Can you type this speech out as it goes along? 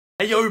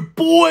Hey yo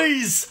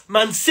boys,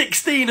 man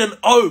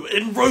 16-0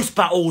 in roast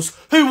battles.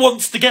 Who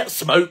wants to get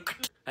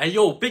smoked? Hey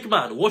yo big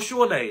man, what's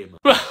your name?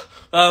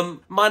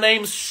 My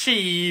name's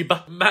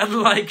Sheeb.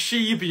 Man like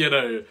Sheeb, you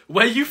know.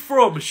 Where you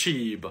from,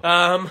 Sheeb?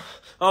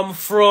 I'm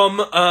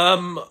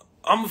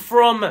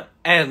from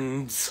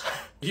Ends.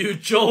 You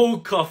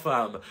joker,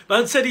 fam.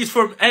 Man said he's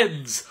from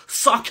Ends.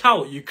 Suck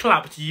out, you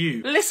clapped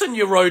you. Listen,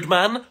 you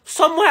roadman.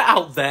 Somewhere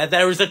out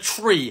there is a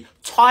tree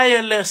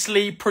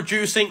tirelessly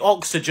producing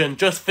oxygen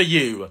just for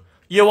you.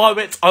 You owe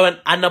it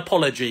an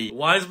apology.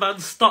 Why is man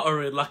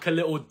stuttering like a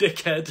little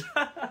dickhead?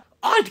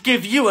 I'd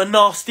give you a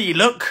nasty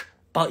look,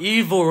 but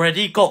you've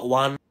already got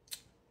one.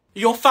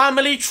 Your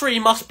family tree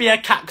must be a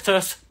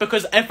cactus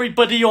because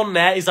everybody on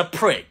there is a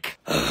prick.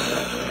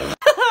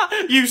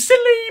 You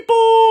silly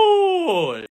boy!